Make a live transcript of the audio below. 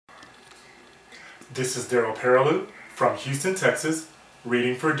This is Darryl Perrilloux from Houston, Texas,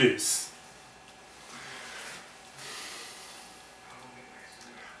 reading for Deuce.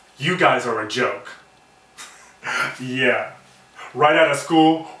 You guys are a joke. Yeah, right out of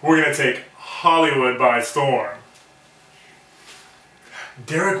school, we're gonna take Hollywood by storm.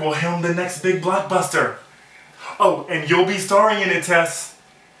 Derek will helm the next big blockbuster. Oh, and you'll be starring in it, Tess.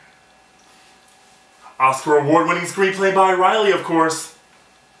 Oscar award-winning screenplay by Riley, of course.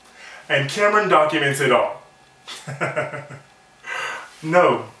 And Cameron documents it all.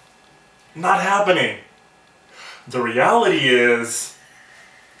 No, not happening. The reality is,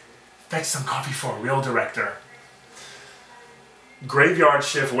 fetch some coffee for a real director. Graveyard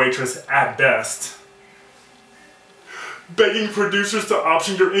shift waitress at best. Begging producers to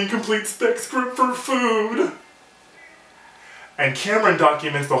option your incomplete spec script for food. And Cameron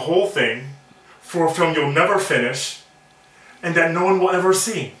documents the whole thing for a film you'll never finish and that no one will ever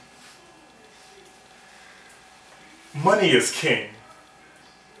see. Money is king.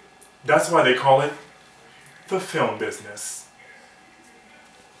 That's why they call it the film business.